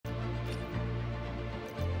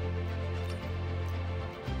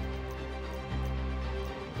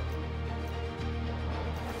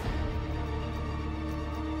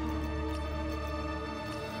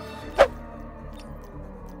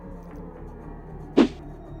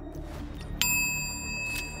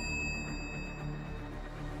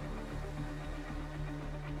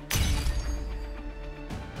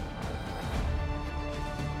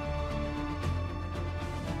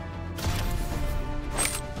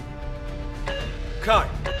Kai,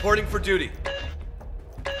 reporting for duty.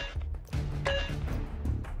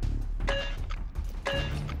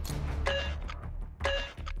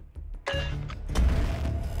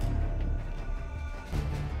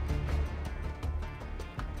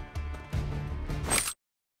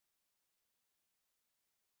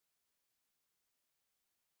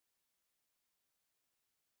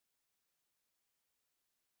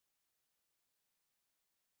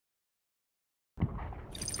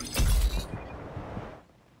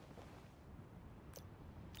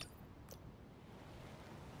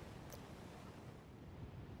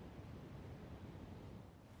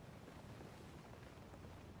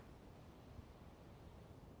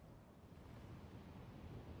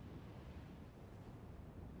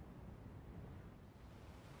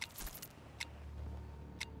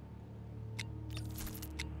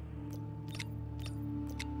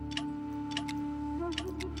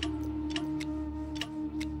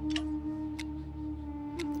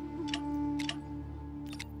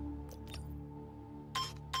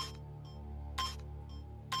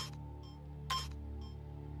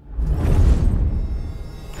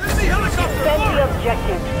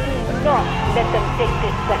 Objective. Do not let them take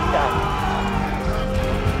this sector.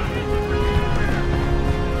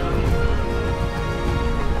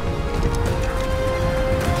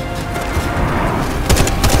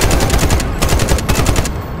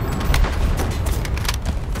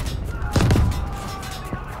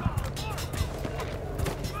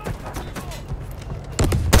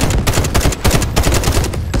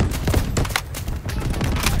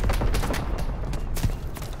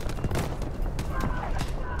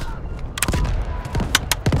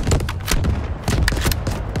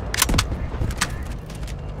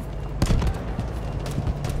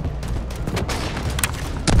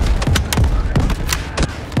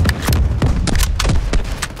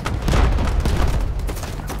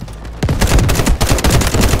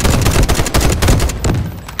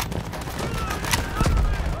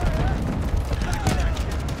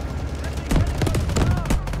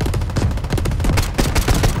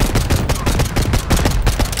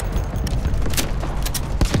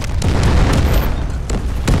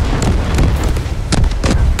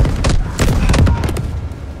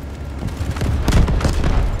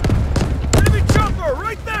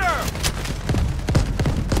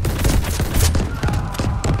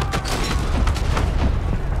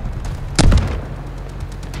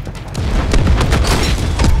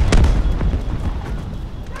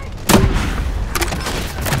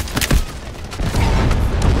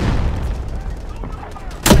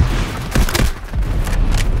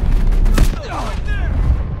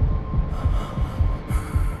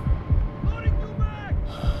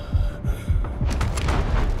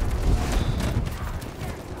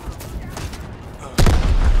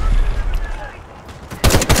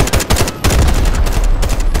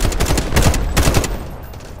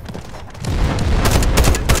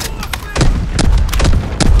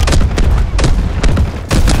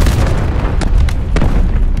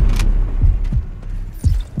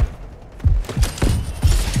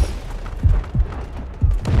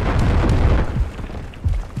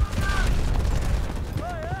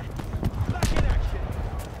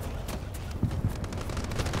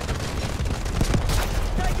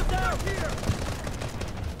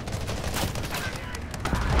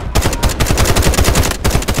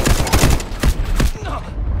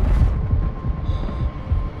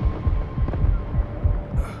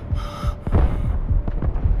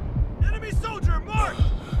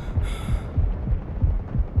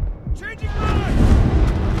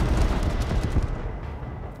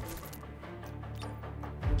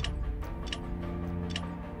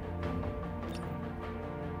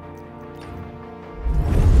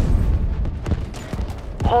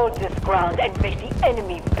 Hold this ground and make the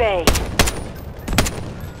enemy pay.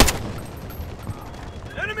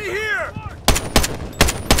 Enemy here!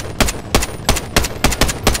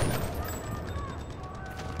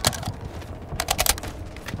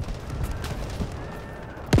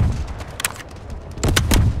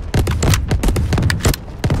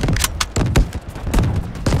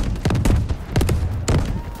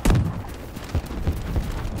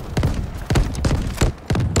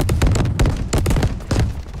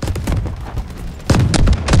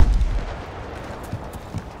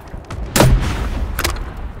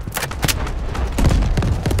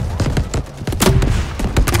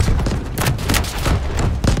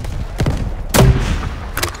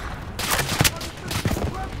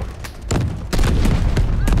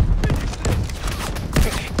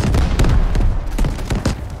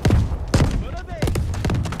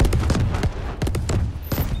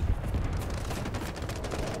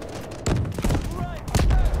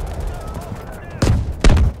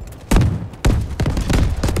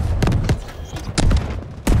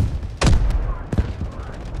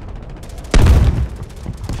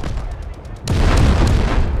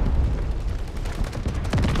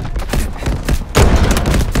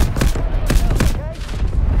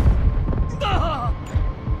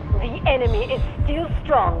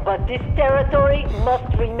 strong, but this territory must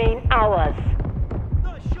remain ours.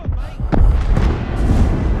 Nice shot, mate.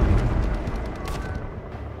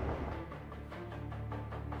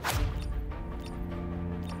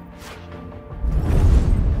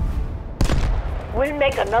 We'll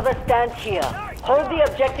make another stand here. Hold the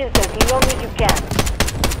objectives as long as you can.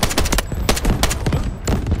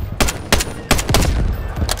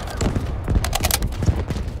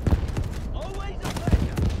 Always a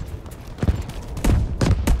pleasure.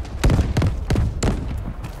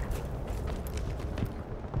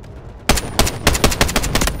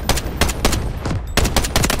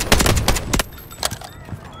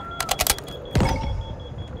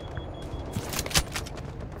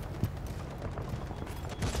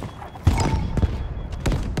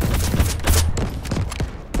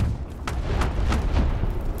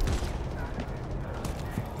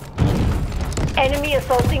 Enemy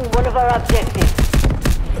assaulting one of our objectives.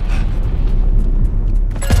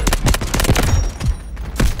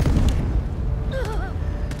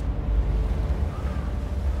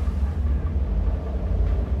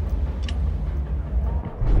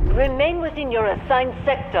 Remain within your assigned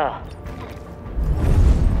sector.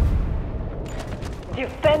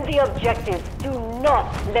 Defend the objectives. Do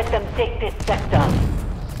not let them take this sector.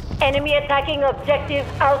 Enemy attacking objective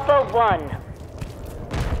Alpha 1.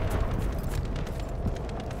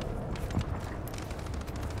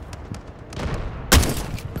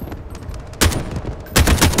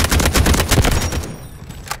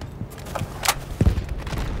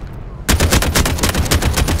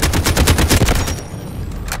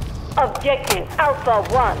 Objective Alpha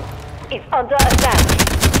 1 is under attack.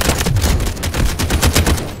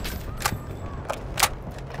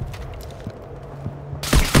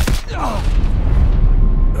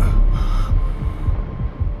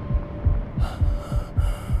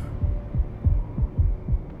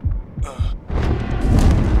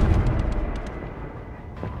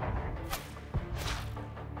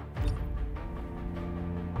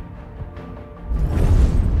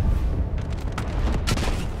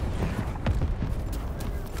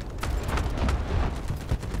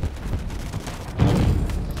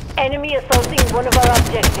 Enemy assaulting one of our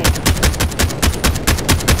objectives.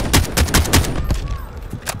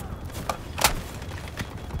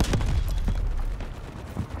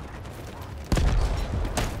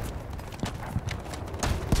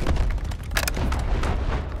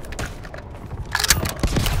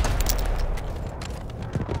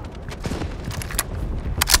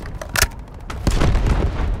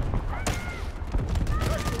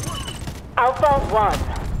 Alpha 1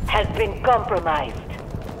 has been compromised.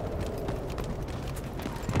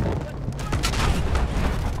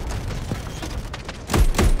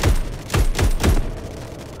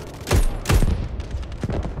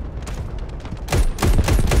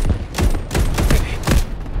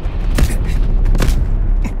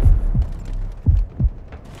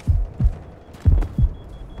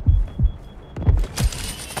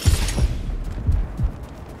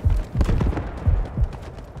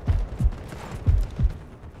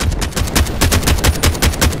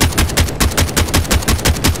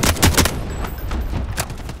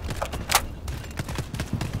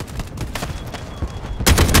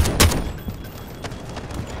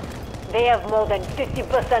 They have more than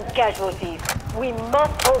 50% casualties. We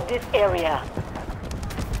must hold this area.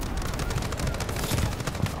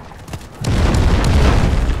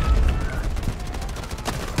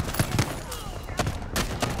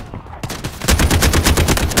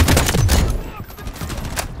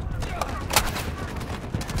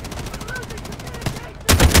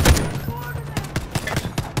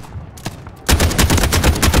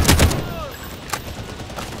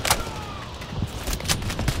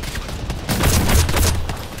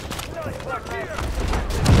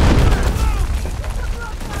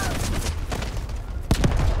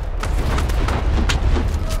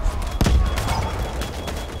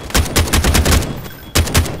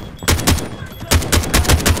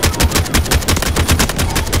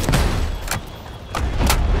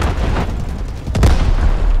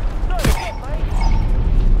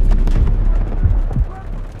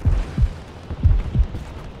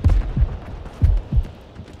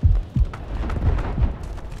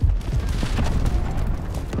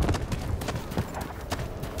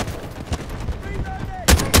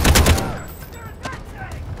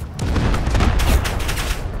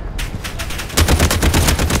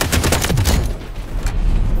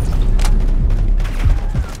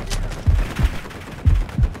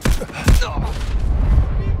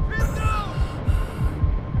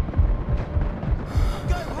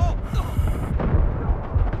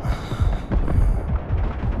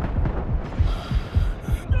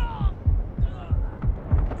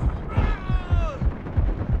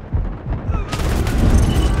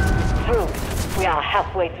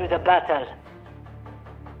 halfway through the battle.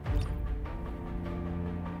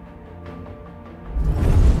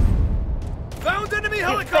 Found enemy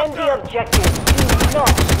Defend the helicopter! objectives. Do not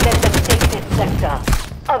let them take this sector.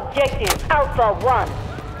 Objective Alpha 1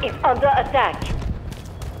 is under attack.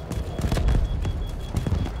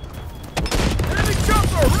 Enemy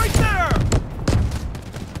chopper right there!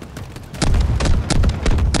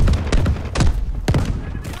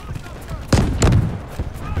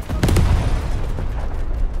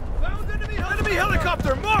 Found enemy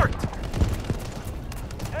helicopter marked!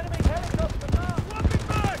 Enemy helicopter now! Walking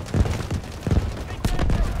back!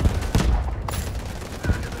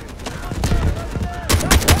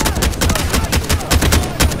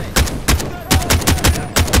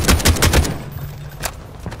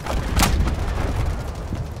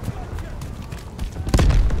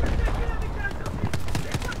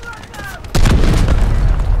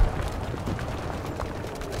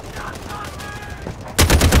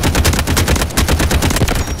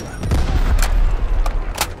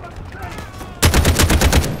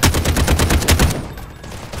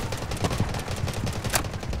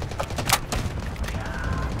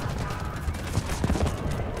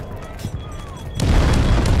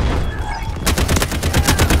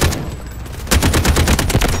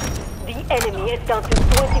 Enemy is down to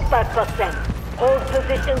 25%. Hold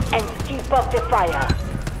positions and keep up the fire.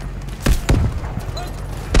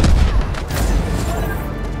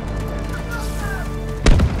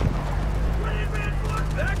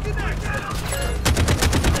 Back in action!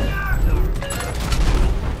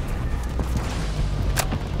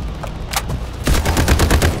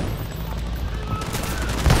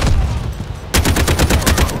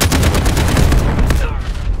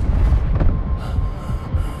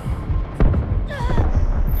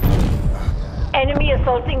 Enemy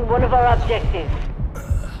assaulting one of our objectives.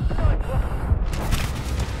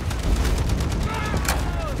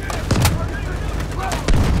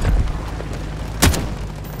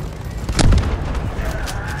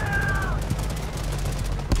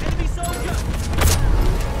 Enemy soldier!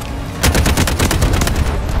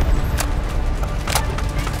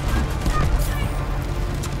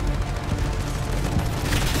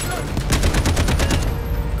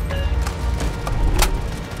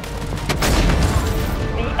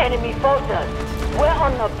 Enemy faltered. We're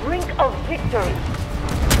on the brink of victory.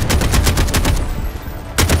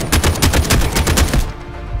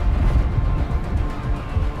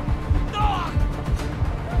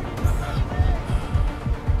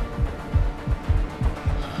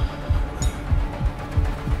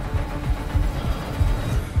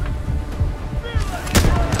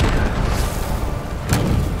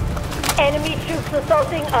 Enemy troops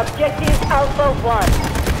assaulting objective Alpha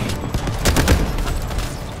 1.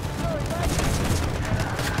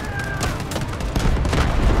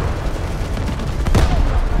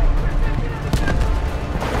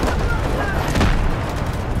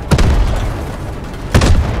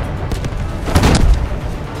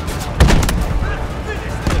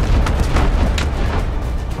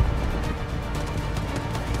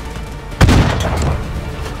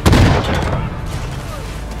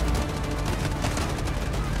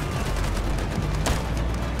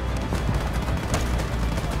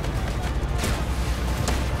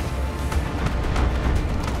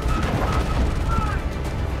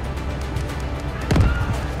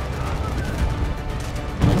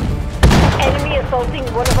 Assaulting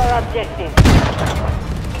one of our objectives.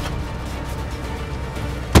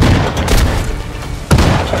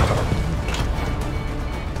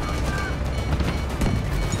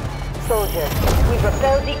 Soldiers, we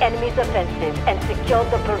repelled the enemy's offensive and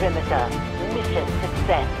secured the perimeter. Mission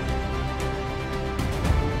success.